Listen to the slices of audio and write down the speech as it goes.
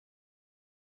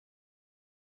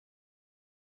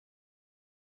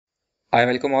I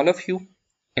welcome all of you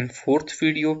in fourth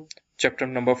video, chapter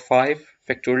number 5,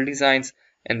 Factorial Designs,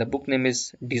 and the book name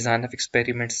is Design of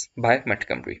Experiments by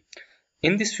Montgomery.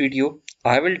 In this video,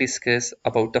 I will discuss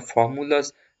about the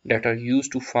formulas that are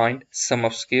used to find sum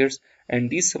of squares, and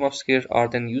these sum of squares are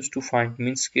then used to find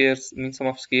mean sum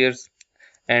of squares,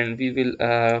 and we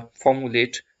will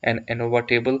formulate an Anova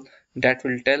table that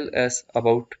will tell us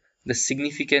about the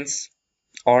significance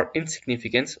or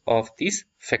insignificance of these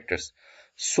factors.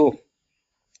 So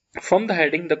from the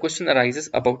heading, the question arises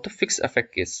about the fixed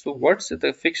effect case. So what's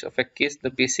the fixed effect case? The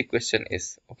basic question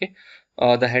is, okay,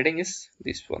 the heading is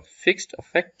this one, fixed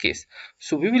effect case.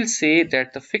 So we will say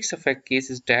that the fixed effect case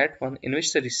is that one in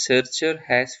which the researcher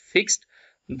has fixed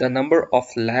the number of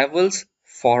levels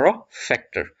for a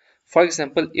factor. For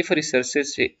example, if a researcher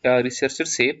say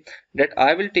that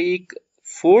I will take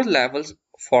 4 levels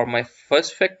for my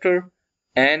first factor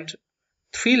and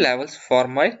 3 levels for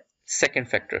my second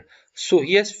factor. So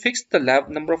he has fixed the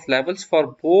number of levels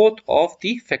for both of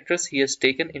the factors he has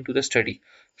taken into the study.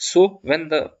 So when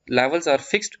the levels are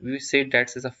fixed, we say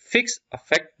that is a fixed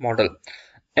effect model.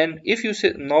 And if you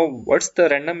say now what's the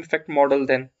random effect model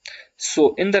then?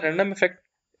 So in the random effect,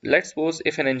 let's suppose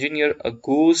if an engineer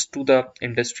goes to the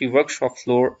industry workshop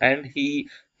floor and he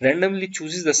randomly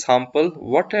chooses the sample,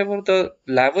 whatever the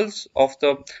levels of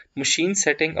the machine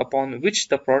setting upon which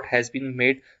the product has been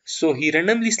made, so he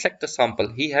randomly select the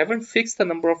sample. He haven't fixed the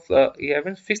number of he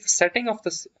haven't fixed the setting of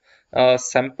the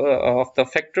sample of the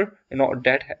factor,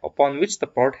 that upon which the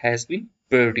product has been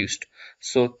produced.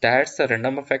 So that's the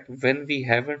random effect when we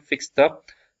haven't fixed the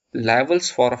levels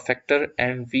for a factor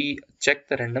and we check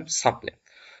the random sampling.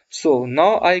 So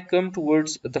now I come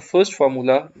towards the first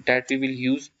formula that we will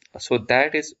use. So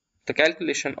that is the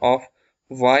calculation of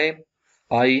y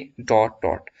I dot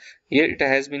dot. Here it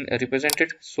has been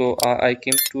represented. So I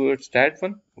came towards that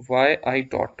one, y I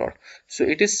dot dot. So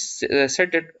it is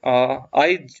said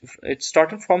that it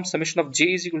started from summation of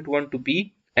j is equal to 1 to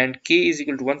b and k is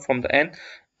equal to 1 from the n,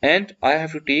 and I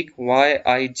have to take y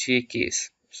I j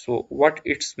case. So what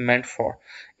it's meant for?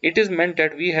 It is meant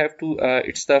that we have to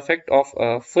it's the effect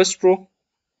of first row,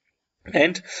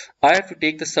 and I have to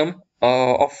take the sum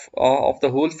of the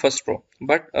whole first row.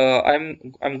 But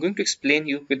I'm going to explain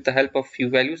you with the help of few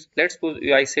values. Let's suppose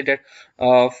I say that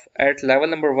at level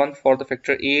number 1 for the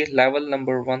factor a, level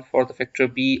number 1 for the factor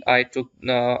b, I took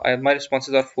my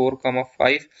responses are 4,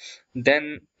 5.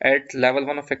 Then at level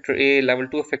 1 of factor a, level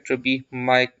 2 of factor b,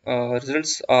 my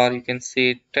results are, you can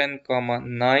say, 10,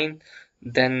 9.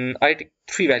 Then I take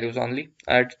 3 values only.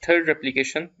 At third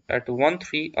replication at 1,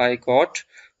 3, I got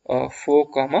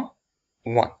 4,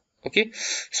 1. Okay,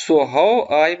 so how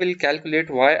I will calculate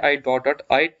y I dot dot?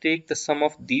 I take the sum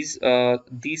of these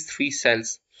 3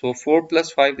 cells. So 4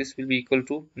 plus 5, this will be equal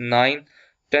to 9.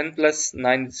 10 plus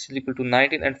 9 is equal to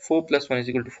 19, and 4 plus 1 is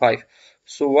equal to 5.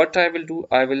 So what I will do,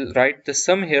 I will write the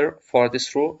sum here for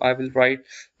this row. I will write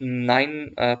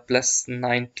 9 plus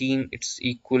 19, it's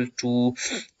equal to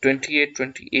 28.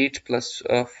 28 plus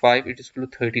 5, it is equal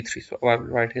to 33. So I will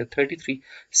write here 33.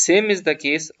 Same is the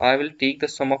case, I will take the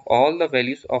sum of all the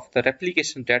values of the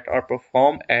replication that are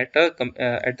performed at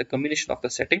the combination of the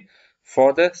setting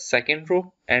for the second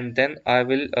row, and then I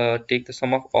will take the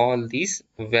sum of all these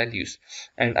values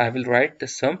and I will write the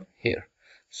sum here.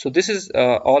 So this is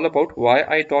all about y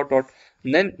I dot dot.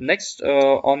 Then next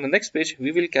on the next page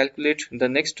we will calculate the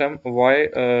next term y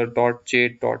dot j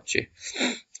dot j.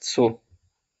 So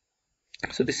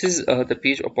this is the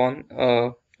page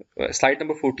upon slide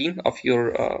number 14 of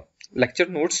your lecture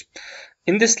notes.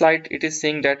 In this slide it is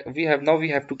saying that we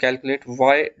have to calculate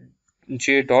y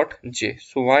j dot j.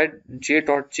 So y j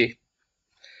dot j,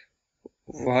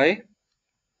 y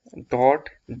dot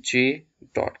j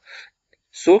dot.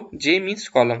 So j means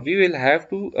column. We will have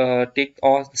to take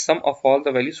the sum of all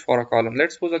the values for a column.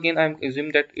 Let's suppose again I'm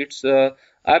assuming that it's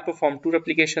I perform 2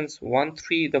 replications, 1,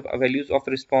 3 the values of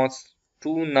the response,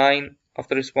 2, 9 of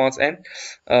the response, and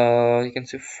you can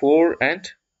say 4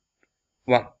 and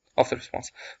 1 of the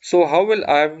response. So how will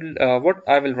what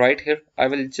I will write here? I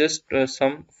will just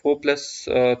sum 4 plus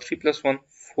 3 plus 1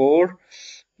 4,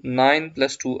 9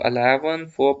 plus 2 11,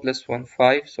 4 plus 1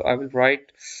 5. So I will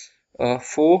write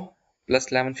 4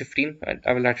 plus 11 15, and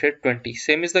I will write here 20.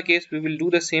 Same is the case, we will do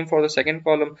the same for the second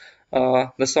column.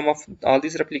 The sum of all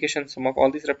these replications,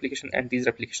 and these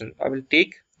replications, I will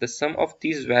take the sum of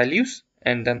these values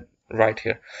and then right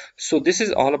here. So this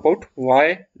is all about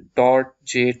y dot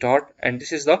j dot, and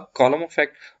this is the column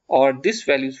effect, or these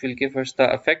values will give us the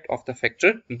effect of the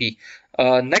factor b.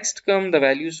 Next come the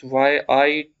values y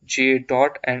I j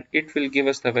dot, and it will give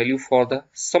us the value for the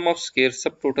sum of square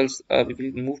subtotals. We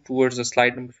will move towards the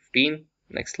slide number 15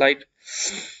 next slide.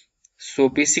 So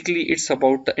basically it's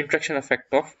about the interaction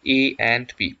effect of A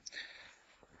and B.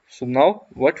 So now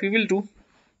what we will do,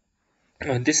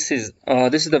 this is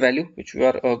the value which we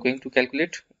are going to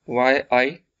calculate,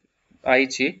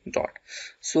 ij dot.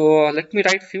 So let me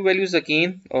write few values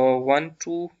again, 1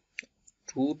 2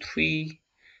 2 3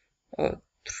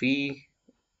 3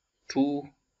 2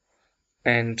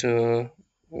 and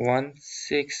 1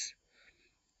 6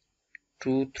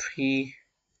 2 3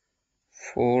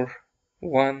 4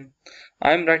 1.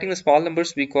 I'm writing the small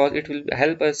numbers because it will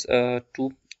help us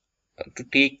to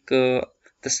take the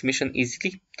summation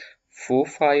easily. 4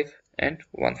 5 and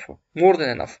 1 4, more than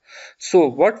enough. So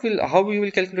how we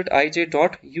will calculate ij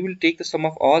dot? You will take the sum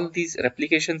of all these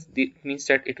replications. It means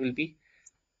that it will be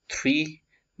 3,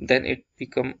 then it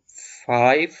become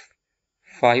 5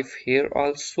 here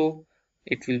also,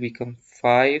 it will become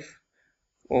 5.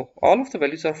 Oh, all of the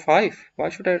values are 5. Why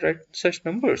should I write such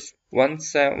numbers? 1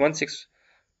 6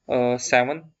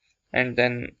 7, and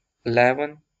then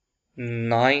 11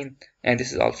 9, and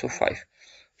this is also 5.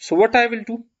 So what I will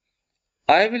do,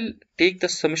 I will take the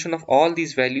summation of all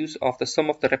these values of the sum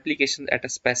of the replications at a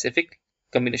specific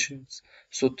combinations.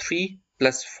 So 3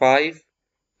 plus 5,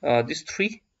 this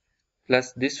 3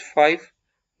 plus this 5,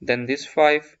 then this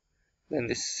 5, then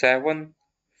this 7,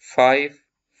 5,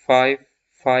 5,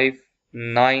 5,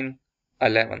 9,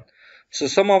 11. So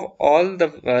sum of all the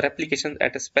replications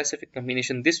at a specific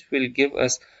combination, this will give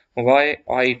us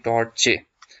yi dot j.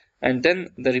 And then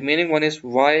the remaining one is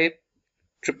y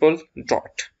triple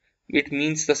dot. It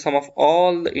means the sum of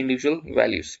all the individual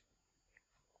values.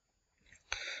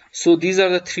 So these are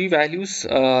the three values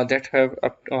that have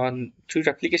three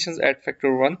replications at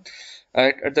factor 1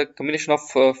 at the combination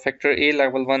of factor A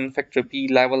level 1, factor B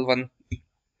level 1.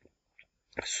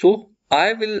 So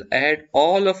I will add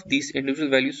all of these individual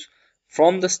values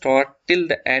from the start till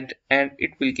the end, and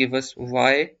it will give us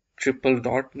y triple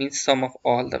dot, means sum of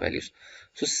all the values.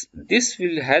 So this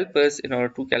will help us in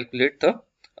order to calculate the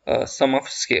sum of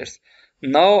squares.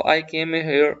 Now I came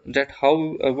here that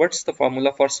what's the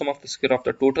formula for sum of the square of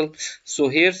the total. So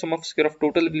here sum of square of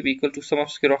total will be equal to sum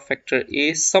of square of factor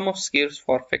A, sum of squares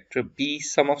for factor B,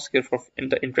 sum of square for in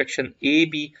the interaction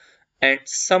AB, and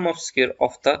sum of square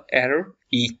of the error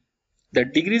E. The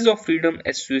degrees of freedom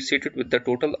associated with the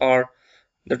total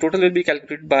will be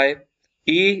calculated by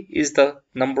A is the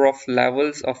number of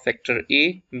levels of factor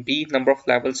A, B number of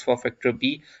levels for factor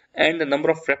B, and the number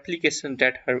of replications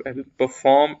that have been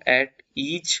performed at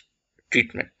each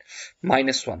treatment,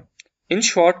 minus 1. In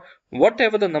short,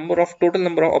 whatever the total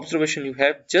number of observation you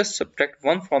have, just subtract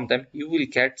 1 from them, you will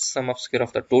get sum of square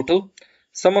of the total.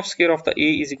 Sum of square of the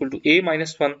A is equal to A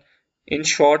minus 1. In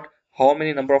short, how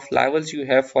many number of levels you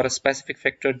have for a specific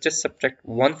factor, just subtract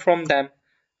 1 from them.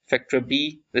 Factor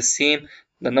B, the same,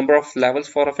 the number of levels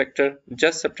for a factor,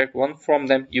 just subtract 1 from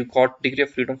them, you got degree of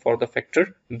freedom for the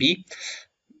factor B.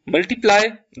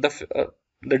 Multiply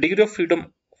the degree of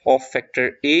freedom of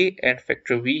factor A and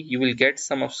factor B, you will get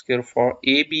sum of square for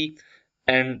AB,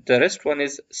 and the rest one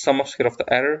is sum of square of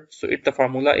the error. So the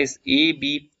formula is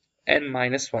AB n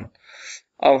minus 1.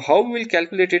 How we will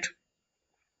calculate it?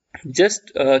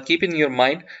 Just keep in your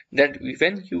mind that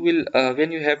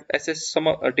when you have assessed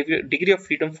degree of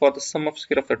freedom for the sum of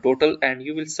square of the total, and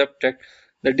you will subtract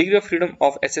the degree of freedom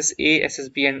of SSA,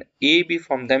 SSB, and AB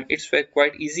from them. It's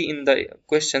quite easy in the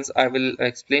questions. I will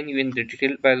explain you in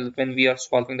detail when we are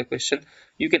solving the question.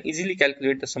 You can easily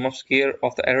calculate the sum of square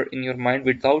of the error in your mind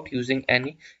without using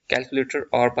any calculator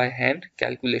or by hand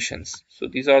calculations. So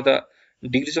these are the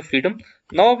degrees of freedom.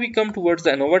 Now we come towards the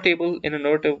Anova table. In the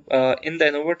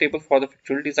Anova table for the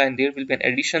factorial design, there will be an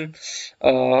addition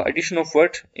of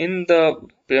what in the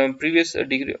previous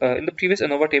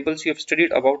Anova tables you have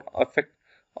studied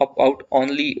about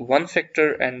only one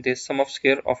factor and the sum of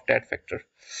square of that factor,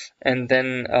 and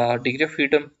then degree of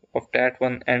freedom of that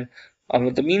one, and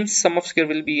the mean sum of square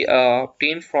will be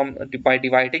obtained by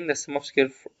dividing the sum of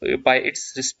square by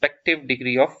its respective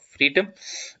degree of freedom.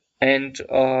 And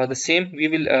the same we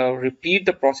will repeat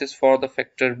the process for the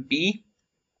factor B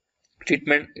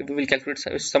treatment. We will calculate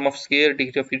sum of square,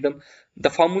 degree of freedom. The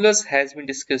formulas has been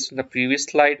discussed in the previous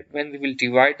slide. When we will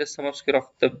divide the sum of square of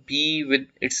the B with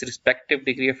its respective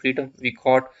degree of freedom, we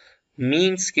got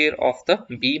mean square of the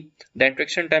B. The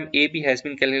interaction time AB has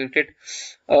been calculated.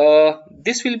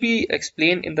 This will be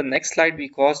explained in the next slide,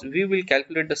 because we will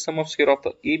calculate the sum of square of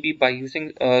the AB by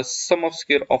using sum of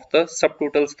square of the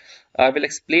subtotals. I will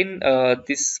explain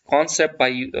this concept by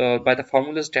the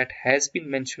formulas that has been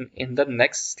mentioned in the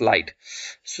next slide.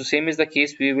 So same is the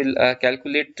case, we will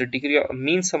calculate the degree of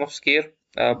mean sum of square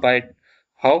by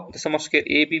how the sum of square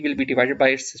AB will be divided by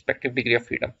its respective degree of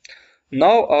freedom.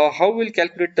 Now how we'll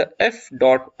calculate the f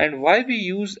dot and why we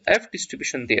use f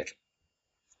distribution there.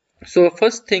 So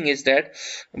first thing is that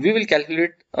we will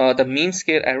calculate the mean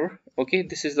square error. Okay,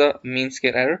 this is the mean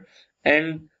square error,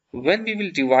 and when we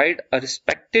will divide a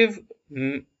respective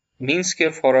mean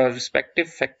square for a respective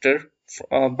factor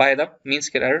by the mean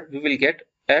square error, we will get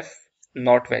f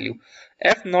naught value.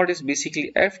 F naught is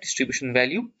basically f distribution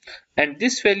value, and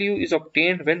this value is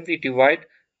obtained when we divide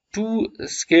two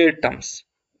square terms,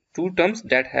 two terms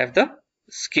that have the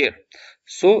square.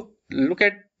 So look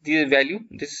at the value.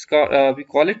 This is called we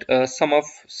call it sum of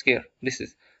square. This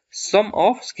is sum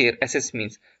of square. SS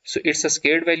means, so it's a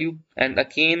squared value, and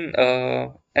again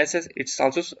SS, it's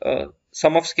also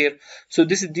sum of square. So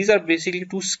these are basically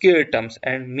two square terms,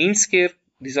 and mean square,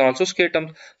 these are also square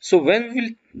terms. So when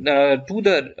we'll do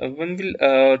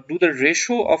the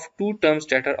ratio of two terms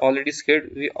that are already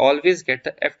squared, we always get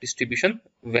the f distribution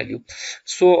value.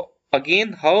 So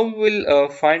again, how we will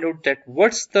find out that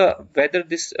what's the whether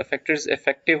this factor is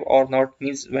effective or not,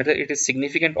 means whether it is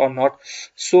significant or not.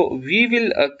 So we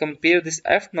will compare this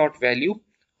f naught value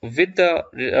with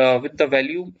the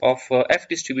value of f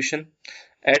distribution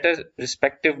at a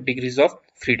respective degrees of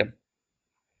freedom.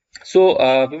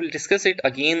 So we will discuss it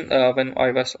again when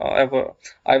I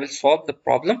will solve the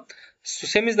problem. So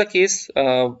same is the case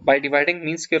by dividing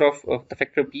mean square of the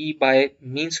factor b by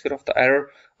mean square of the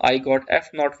error. I got f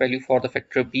naught value for the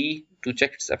factor b. To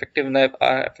check its effectiveness,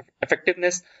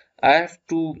 I have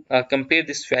to compare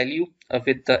this value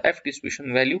with the f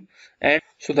distribution value, and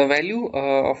so the value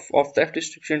of the f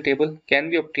distribution table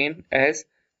can be obtained as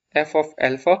f of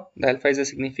alpha. The alpha is a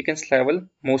significance level,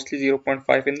 mostly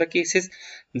 0.5 in the cases.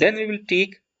 Then we will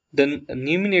take the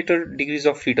numerator degrees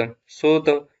of freedom. So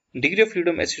the degree of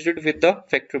freedom associated with the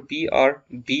factor b are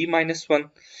b minus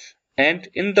 1, and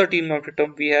in the denominator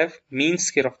term we have mean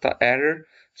square of the error.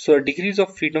 So degrees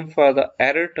of freedom for the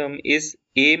error term is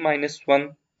a minus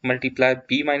 1 multiply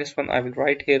b minus 1. I will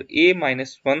write here a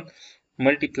minus 1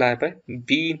 multiply by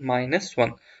b minus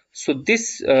 1. So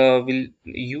this will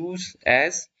use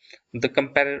as the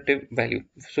comparative value.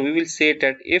 So we will say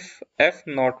that if f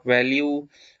naught value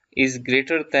is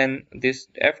greater than this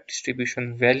f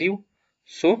distribution value,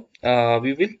 so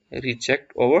we will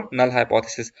reject our null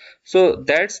hypothesis. So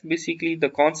that's basically the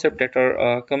concept that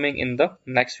are coming in the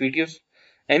next videos.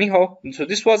 Anyhow, so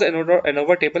this was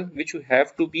Anova table which you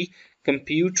have to be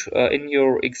compute in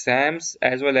your exams,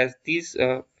 as well as these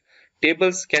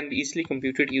tables can be easily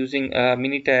computed using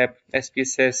Minitab,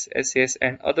 SPSS, SAS,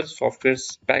 and other software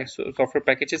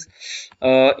packages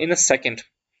in a second.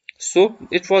 So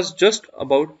it was just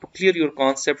about to clear your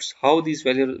concepts, how these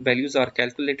values are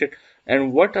calculated,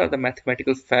 and what are the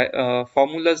mathematical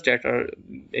formulas that are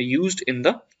used in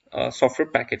the software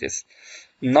packages.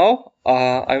 Now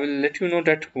I will let you know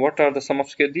that what are the sum of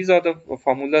square. These are the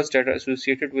formulas that are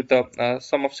associated with the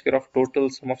sum of square of total,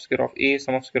 sum of square of a,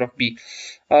 sum of square of b.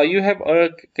 You have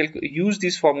used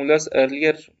these formulas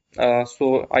earlier,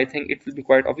 so I think it will be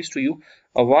quite obvious to you.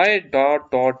 Y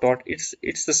dot dot dot,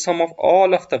 it's the sum of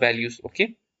all of the values.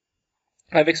 Okay,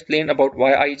 I've explained about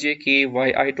yijk,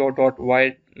 yi dot dot,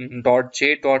 y dot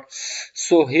j dot.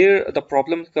 So here the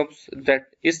problem comes that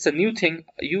it's a new thing.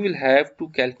 You will have to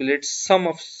calculate sum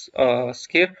of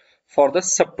square for the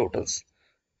subtotals.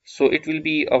 So it will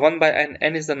be 1 by n.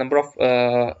 N is the number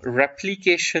of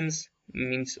replications.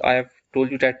 Means I have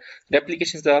told you that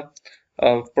replication is the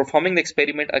performing the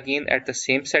experiment again at the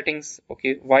same settings.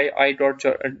 Okay, yi dot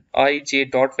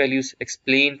ij dot values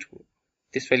explained.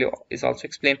 This value is also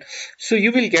explained. So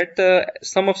you will get the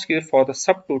sum of square for the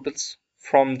subtotals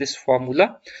from this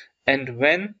formula, and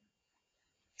when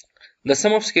the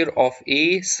sum of square of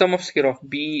a, sum of square of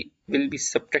b will be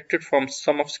subtracted from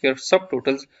sum of square of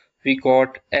subtotals, we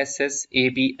got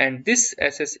SSAB, and this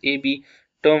SSAB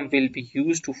term will be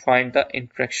used to find the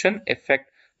interaction effect,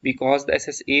 because the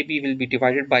SSAB will be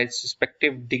divided by its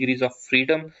respective degrees of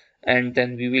freedom, and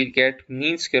then we will get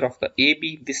mean square of the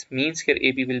AB. This mean square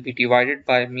AB will be divided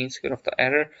by mean square of the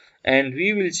error, and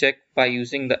we will check by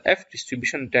using the F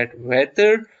distribution that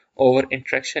whether our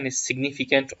interaction is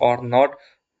significant or not.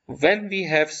 When we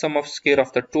have sum of square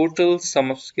of the total,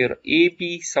 sum of square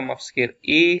AB, sum of square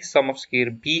A, sum of square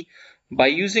B, by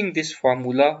using this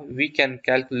formula we can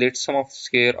calculate sum of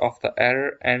square of the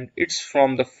error, and it's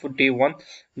from the day one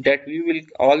that we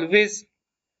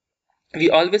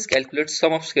always calculate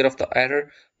sum of square of the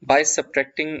error by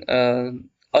subtracting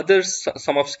other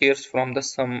sum of squares from the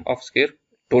sum of square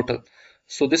total.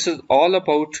 So this is all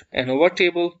about Anova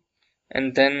table,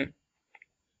 and then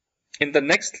in the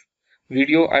next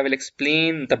video I will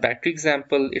explain the battery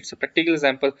example. It's a practical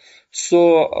example.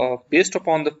 So based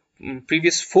upon the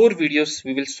previous 4 videos,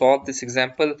 we will solve this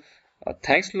example.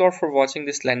 Thanks a lot for watching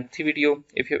this lengthy video.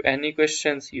 If you have any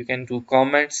questions, you can do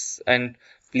comments, and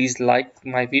please like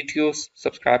my videos,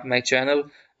 subscribe my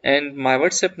channel, and my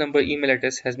WhatsApp number, email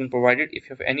address has been provided. If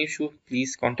you have any issue,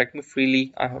 please contact me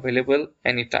freely. I'm available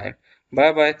anytime.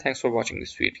 Bye bye. Thanks for watching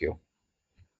this video.